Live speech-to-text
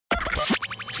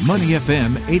Money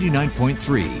FM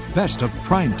 89.3, best of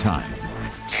prime time.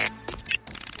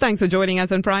 Thanks for joining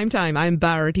us on Primetime. I'm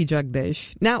Bharati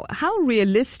Jagdish. Now, how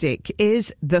realistic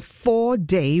is the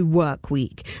 4-day work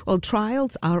week? Well,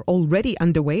 trials are already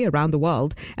underway around the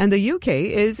world, and the UK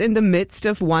is in the midst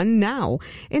of one now.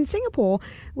 In Singapore,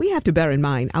 we have to bear in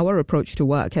mind our approach to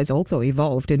work has also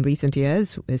evolved in recent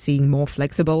years. We're seeing more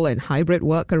flexible and hybrid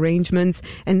work arrangements,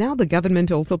 and now the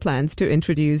government also plans to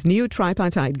introduce new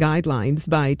tripartite guidelines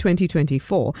by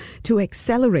 2024 to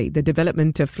accelerate the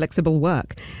development of flexible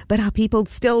work. But are people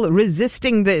still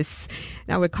resisting this?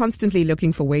 Now, we're constantly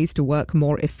looking for ways to work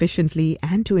more efficiently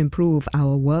and to improve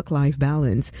our work-life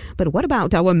balance. But what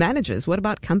about our managers? What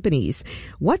about companies?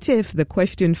 What if the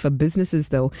question for businesses,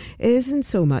 though, isn't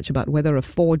so much about whether a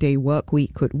 4-day work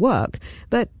week could work,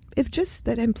 but if just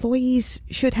that employees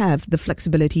should have the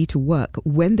flexibility to work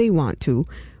when they want to,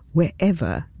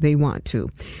 wherever they want to?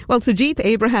 Well, Sujith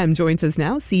Abraham joins us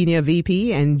now, Senior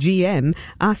VP and GM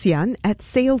ASEAN at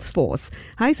Salesforce.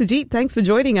 Hi, Sujith. Thanks for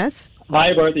joining us.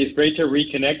 Hi, Bharati. It's great to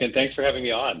reconnect, and thanks for having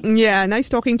me on. Yeah, nice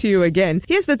talking to you again.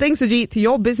 Here's the thing, Sujith.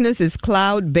 Your business is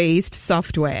cloud-based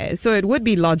software, so it would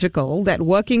be logical that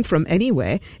working from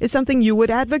anywhere is something you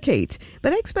would advocate.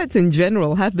 But experts in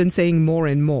general have been saying more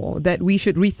and more that we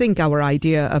should rethink our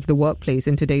idea of the workplace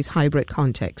in today's hybrid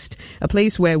context, a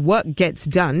place where work gets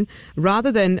done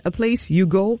rather than a place you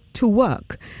go to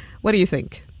work. What do you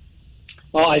think?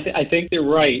 Well, I think they're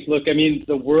right. Look, I mean,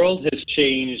 the world has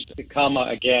changed,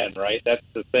 again, right? That's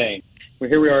the thing.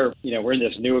 Here we are, we're in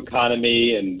this new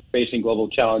economy and facing global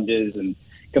challenges and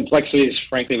complexities,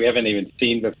 frankly, we haven't even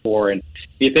seen before. And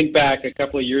if you think back a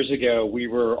couple of years ago, we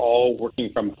were all working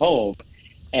from home.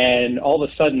 And all of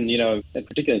a sudden, in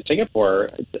particular in Singapore,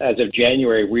 as of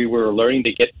January, we were learning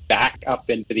to get back up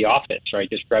into the office, right?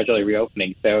 Just gradually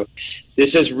reopening. So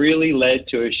this has really led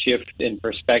to a shift in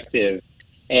perspective.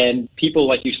 And people,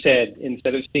 like you said,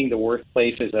 instead of seeing the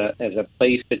workplace as a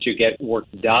place that you get work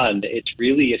done, it's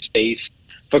really a space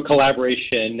for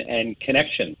collaboration and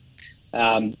connection.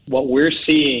 What we're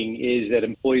seeing is that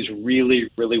employees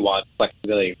really, really want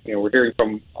flexibility. We're hearing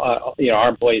from our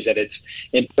employees that it's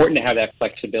important to have that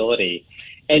flexibility.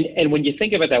 And when you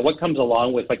think about that, what comes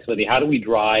along with flexibility? How do we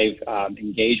drive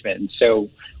engagement? And so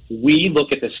we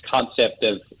look at this concept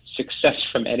of success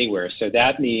from anywhere. So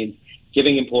that means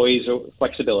giving employees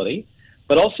flexibility,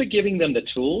 but also giving them the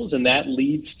tools, and that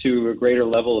leads to a greater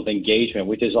level of engagement,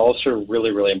 which is also really,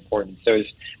 really important. So as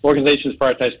organizations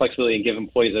prioritize flexibility and give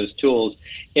employees those tools,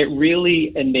 it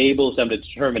really enables them to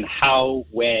determine how,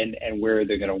 when, and where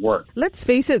they're going to work. Let's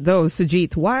face it, though,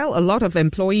 Sujith, while a lot of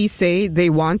employees say they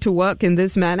want to work in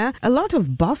this manner, a lot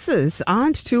of bosses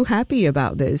aren't too happy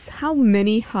about this. How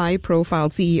many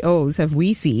high-profile CEOs have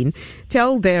we seen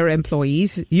tell their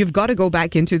employees, you've got to go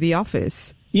back into the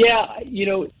office? Yeah,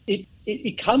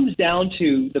 it comes down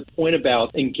to the point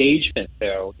about engagement,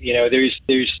 though.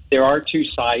 There are two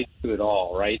sides to it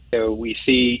all, right? So we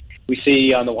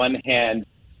see on the one hand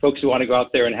folks who want to go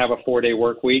out there and have a 4-day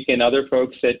work week, and other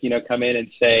folks that come in and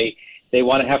say they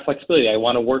want to have flexibility. I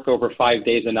want to work over 5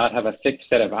 days and not have a fixed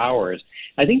set of hours.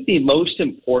 I think the most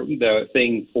important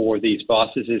thing for these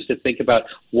bosses is to think about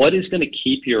what is going to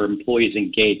keep your employees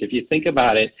engaged. If you think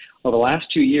about it, over the last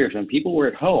 2 years, when people were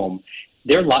at home,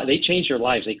 they changed their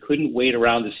lives. They couldn't wait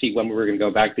around to see when we were going to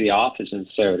go back to the office, and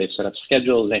so they've set up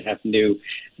schedules. They have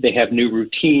new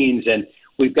routines, and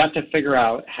we've got to figure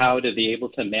out how to be able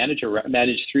to manage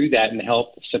through that and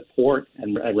help support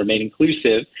and remain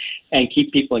inclusive and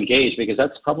keep people engaged, because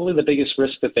that's probably the biggest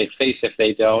risk that they face if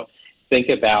they don't think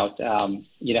about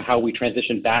how we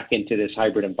transition back into this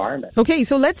hybrid environment. Okay,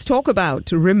 so let's talk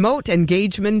about remote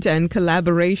engagement and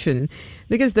collaboration,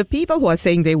 because the people who are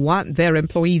saying they want their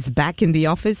employees back in the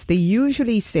office, they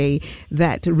usually say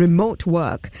that remote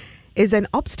work is an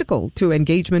obstacle to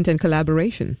engagement and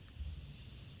collaboration.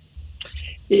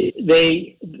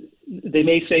 They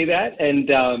may say that, and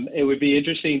it would be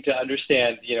interesting to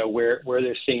understand where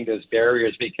they're seeing those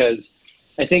barriers, because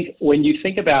I think when you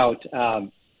think about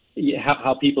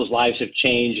how people's lives have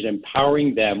changed and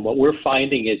empowering them, what we're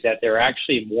finding is that they're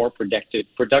actually more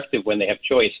productive when they have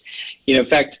choice. In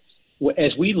fact,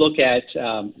 as we look at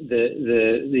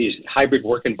these hybrid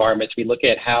work environments, we look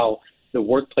at how the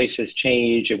workplace has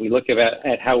changed, and we look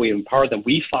at how we empower them.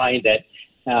 We find that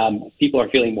people are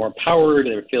feeling more empowered,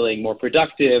 they're feeling more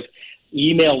productive,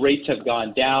 email rates have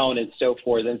gone down, and so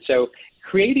forth. And so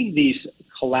creating these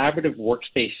collaborative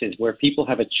workspaces where people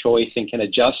have a choice and can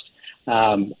adjust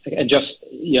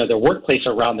their workplace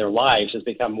around their lives has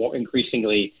become more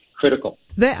increasingly critical.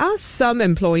 There are some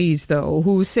employees, though,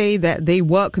 who say that they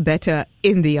work better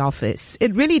in the office.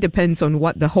 It really depends on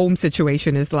what the home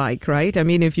situation is like, right? I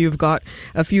mean, if you've got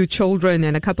a few children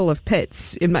and a couple of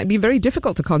pets, it might be very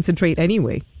difficult to concentrate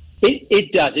anyway.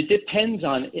 It does. It depends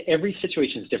on, every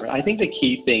situation is different. I think the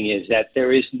key thing is that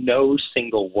there is no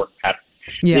single work pattern.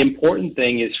 Yeah. The important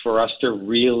thing is for us to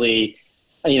really,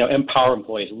 empower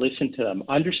employees, listen to them,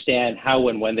 understand how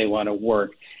and when they want to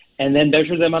work, and then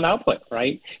measure them on output,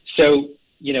 right? So,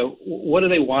 what do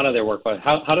they want of their work?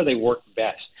 How do they work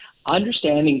best?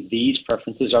 Understanding these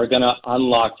preferences are going to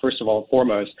unlock, first of all,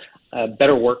 foremost, a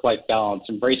better work-life balance,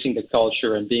 embracing the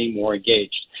culture, and being more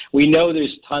engaged. We know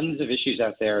there's tons of issues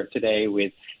out there today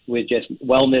with just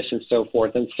wellness and so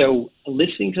forth, and so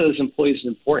listening to those employees is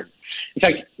important. In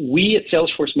fact, we at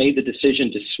Salesforce made the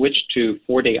decision to switch to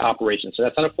 4-day operations. So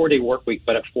that's not a 4-day work week,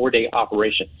 but a 4-day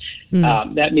operation.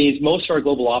 That means most of our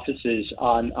global offices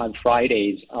on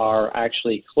Fridays are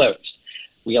actually closed.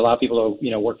 We allow people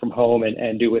to work from home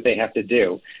and do what they have to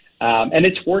do. And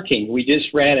it's working. We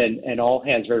just ran an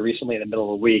all-hands very recently in the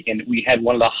middle of the week, and we had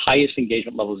one of the highest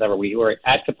engagement levels ever. We were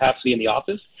at capacity in the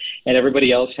office, and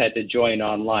everybody else had to join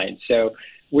online. So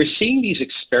we're seeing these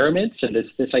experiments and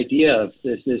this idea of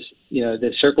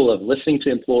this circle of listening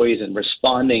to employees and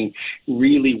responding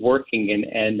really working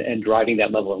and driving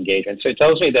that level of engagement. So it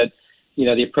tells me that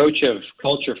the approach of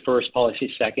culture first,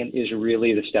 policy second is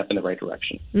really the step in the right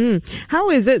direction. How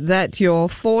is it that your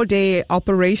 4-day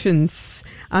operations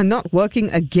are not working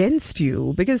against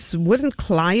you? Because wouldn't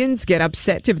clients get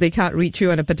upset if they can't reach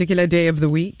you on a particular day of the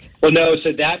week? Well, no.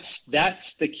 So that's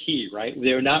the key, right?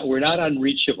 We're not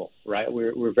unreachable, right?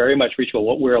 We're very much reachable.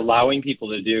 What we're allowing people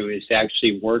to do is to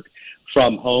actually work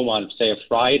from home on, say, a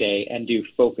Friday and do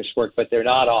focused work, but they're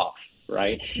not off.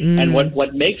 Right. And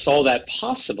what makes all that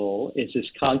possible is this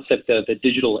concept of the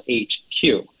digital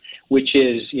HQ, which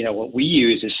is, what we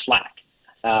use is Slack.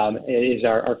 It is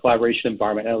our collaboration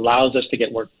environment. It allows us to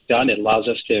get work done. It allows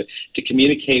us to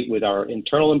communicate with our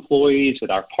internal employees,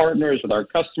 with our partners, with our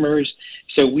customers.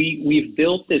 So we've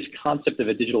built this concept of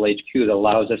a digital HQ that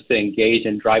allows us to engage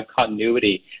and drive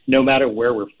continuity no matter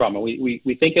where we're from. And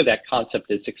we think of that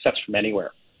concept as success from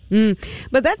anywhere.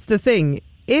 But that's the thing.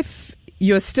 If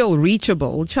you're still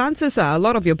reachable, chances are a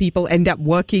lot of your people end up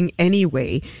working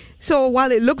anyway. So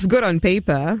while it looks good on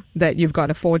paper that you've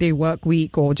got a 4-day work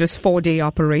week or just 4-day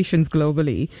operations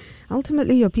globally,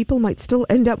 ultimately your people might still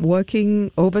end up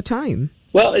working overtime.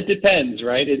 Well, it depends,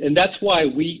 right? And that's why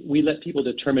we let people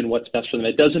determine what's best for them.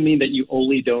 It doesn't mean that you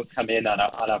only don't come in on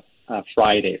a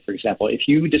Friday, for example. If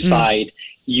you decide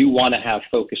you want to have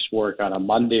focused work on a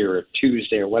Monday or a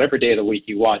Tuesday or whatever day of the week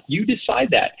you want, you decide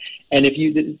that. And if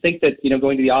you think that,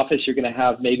 going to the office, you're going to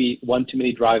have maybe one too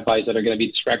many drive-bys that are going to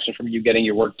be distractions from you getting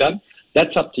your work done,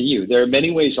 that's up to you. There are many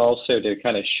ways also to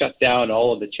kind of shut down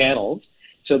all of the channels.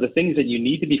 So the things that you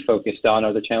need to be focused on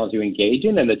are the channels you engage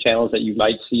in, and the channels that you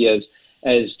might see as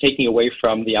taking away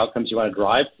from the outcomes you want to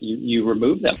drive, you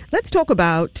remove them. Let's talk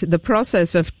about the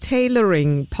process of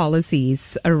tailoring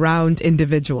policies around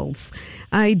individuals.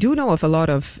 I do know of a lot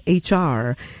of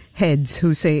HR heads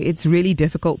who say it's really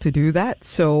difficult to do that.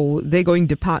 So they're going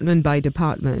department by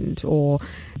department, or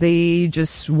they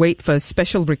just wait for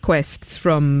special requests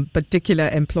from particular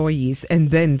employees and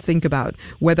then think about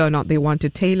whether or not they want to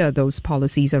tailor those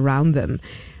policies around them.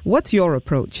 What's your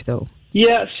approach, though?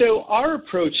 Yeah, so our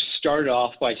approach started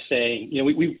off by saying,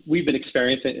 we've been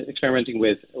experimenting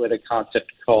with a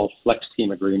concept called flex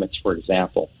team agreements, for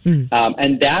example.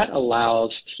 And that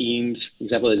allows teams, for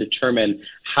example, to determine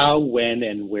how, when,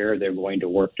 and where they're going to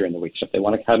work during the week. So if they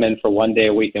want to come in for 1 day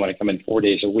a week, they want to come in 4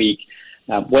 days a week,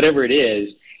 whatever it is,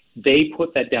 they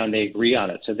put that down, they agree on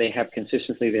it. So they have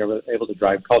consistency, they're able to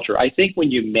drive culture. I think when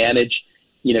you manage,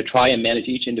 try and manage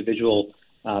each individual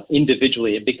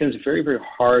individually, it becomes very, very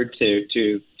hard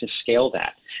to scale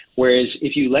that. Whereas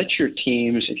if you let your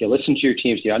teams, if you listen to your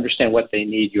teams, you understand what they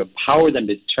need, you empower them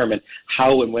to determine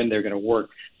how and when they're going to work,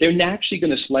 they're naturally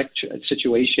going to select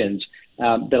situations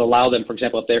that allow them, for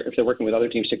example, if they're working with other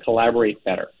teams, to collaborate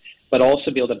better, but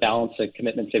also be able to balance the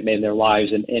commitments they've made in their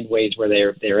lives in ways where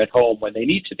they're at home when they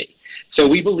need to be. So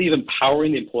we believe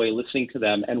empowering the employee, listening to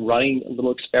them, and running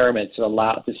little experiments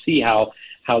to see how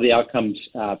the outcomes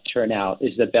turn out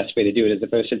is the best way to do it, as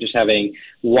opposed to just having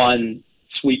one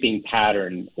sweeping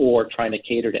pattern or trying to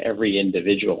cater to every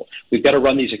individual. We've got to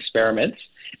run these experiments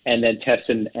and then test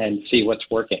and see what's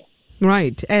working.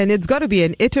 Right. And it's got to be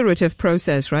an iterative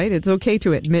process, right? It's okay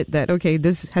to admit that, okay,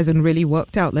 this hasn't really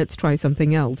worked out. Let's try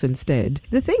something else instead.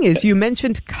 The thing is, you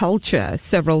mentioned culture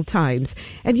several times,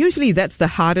 and usually that's the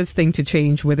hardest thing to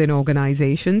change within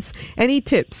organizations. Any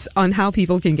tips on how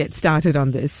people can get started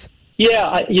on this?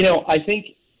 I think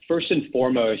first and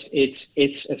foremost, it's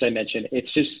as I mentioned,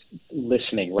 it's just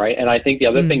listening, right? And I think the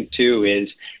other thing too is,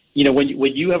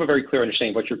 when you have a very clear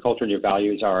understanding of what your culture and your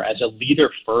values are, as a leader,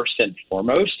 first and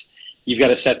foremost, you've got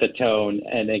to set the tone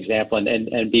and example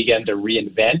and begin to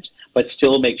reinvent, but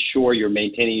still make sure you're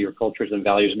maintaining your cultures and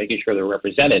values and making sure they're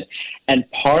represented. And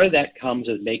part of that comes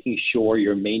with making sure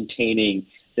you're maintaining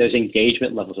those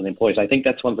engagement levels with employees. I think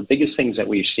that's one of the biggest things that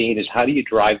we've seen is how do you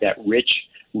drive that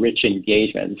rich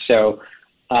engagement. So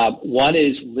one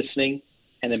is listening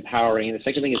and empowering. And the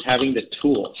second thing is having the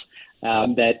tools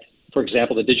that, for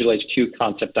example, the digital HQ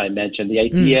concept I mentioned, the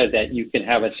idea that you can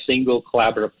have a single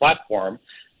collaborative platform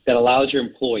that allows your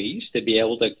employees to be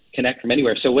able to connect from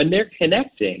anywhere. So when they're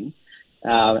connecting,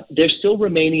 they're still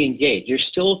remaining engaged. They're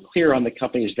still clear on the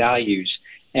company's values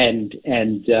and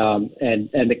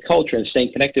the culture and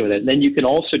staying connected with it. And then you can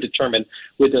also determine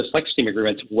with those flex team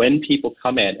agreements when people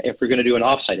come in, if we're going to do an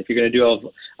offsite, if you're going to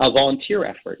do a volunteer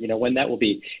effort, when that will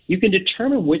be. You can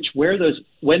determine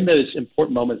when those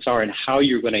important moments are and how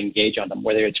you're going to engage on them,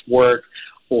 whether it's work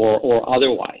or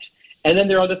otherwise. And then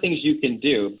there are other things you can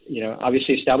do.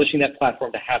 Obviously establishing that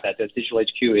platform to have that digital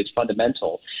HQ is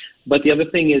fundamental. But the other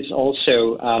thing is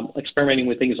also experimenting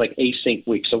with things like async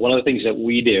weeks. So one of the things that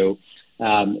we do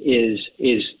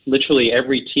is literally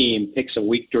every team picks a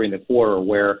week during the quarter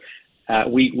where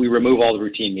we remove all the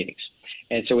routine meetings,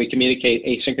 and so we communicate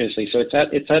asynchronously. So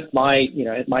it's at my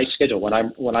at my schedule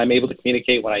when I'm able to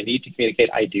communicate, when I need to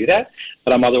communicate, I do that,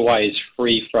 but I'm otherwise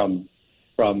free from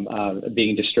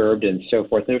being disturbed and so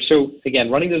forth. So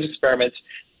again, running those experiments,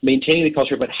 maintaining the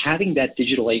culture, but having that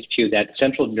digital HQ, that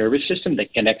central nervous system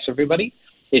that connects everybody,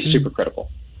 is super critical.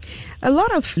 A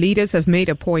lot of leaders have made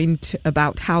a point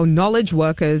about how knowledge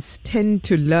workers tend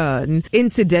to learn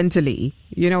incidentally.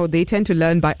 They tend to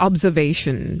learn by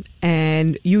observation,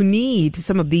 and you need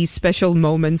some of these special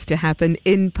moments to happen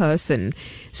in person.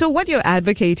 So what you're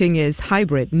advocating is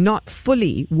hybrid, not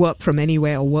fully work from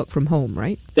anywhere or work from home,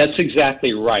 right? That's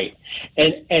exactly right.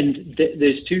 And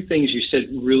there's two things you said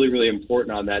really, really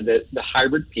important on that. The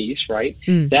hybrid piece, right?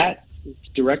 That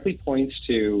directly points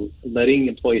to letting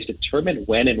employees determine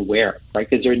when and where, right?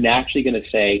 Because they're naturally going to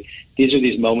say, these are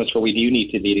these moments where we do need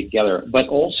to be together, but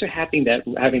also having that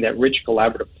rich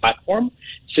collaborative platform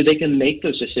so they can make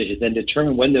those decisions and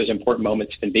determine when those important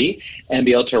moments can be and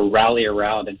be able to rally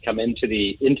around and come into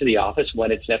the office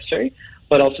when it's necessary,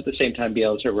 but also at the same time be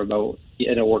able to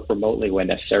work remotely when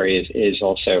necessary is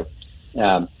also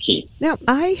key. Now,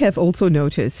 I have also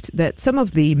noticed that some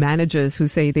of the managers who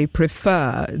say they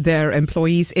prefer their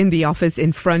employees in the office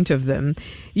in front of them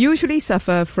usually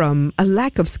suffer from a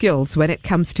lack of skills when it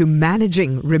comes to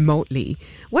managing remotely.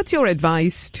 What's your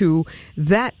advice to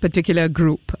that particular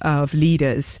group of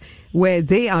leaders where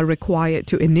they are required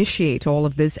to initiate all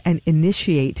of this and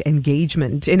initiate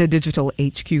engagement in a digital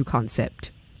HQ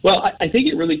concept? Well, I think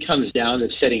it really comes down to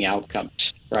setting outcomes,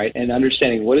 right? And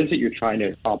understanding what is it you're trying to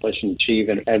accomplish and achieve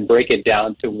and break it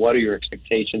down to what are your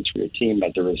expectations for your team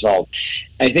as a result.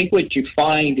 I think what you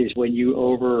find is when you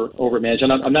overmanage,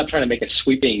 and I'm not trying to make a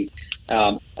sweeping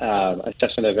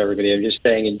assessment of everybody. I'm just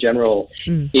saying in general,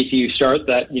 if you start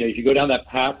that, if you go down that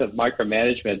path of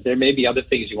micromanagement, there may be other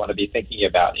things you want to be thinking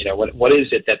about. What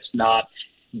is it that's not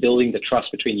building the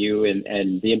trust between you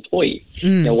and the employee?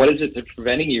 What is it that's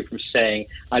preventing you from saying,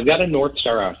 I've got a North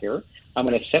Star out here. I'm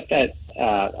going to set that.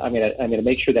 I'm going to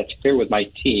make sure that's clear with my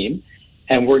team,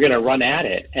 and we're going to run at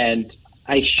it. And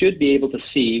I should be able to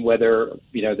see whether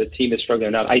the team is struggling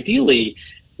or not. Ideally,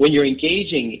 when you're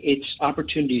engaging, it's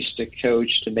opportunities to coach,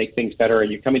 to make things better,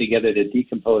 and you're coming together to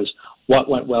decompose what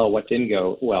went well, what didn't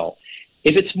go well.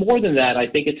 If it's more than that, I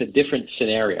think it's a different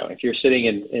scenario. If you're sitting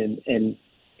in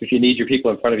if you need your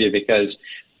people in front of you because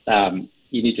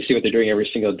you need to see what they're doing every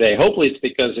single day. Hopefully it's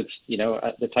because it's,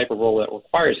 the type of role that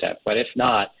requires that. But if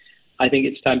not, I think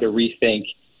it's time to rethink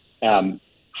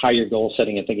how you're goal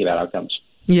setting and thinking about outcomes.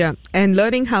 Yeah, and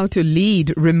learning how to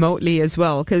lead remotely as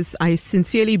well, because I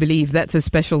sincerely believe that's a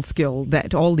special skill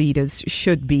that all leaders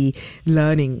should be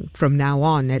learning from now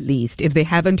on, at least, if they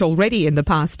haven't already in the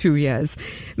past 2 years.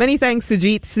 Many thanks,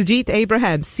 Sujit. Sujit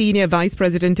Abraham, Senior Vice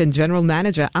President and General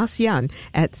Manager, ASEAN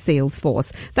at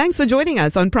Salesforce. Thanks for joining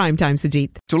us on Primetime,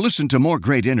 Sujit. To listen to more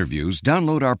great interviews,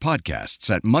 download our podcasts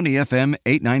at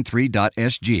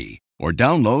moneyfm893.sg or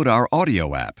download our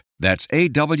audio app. That's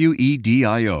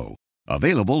AWEDIO.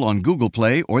 Available on Google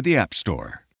Play or the App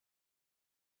Store.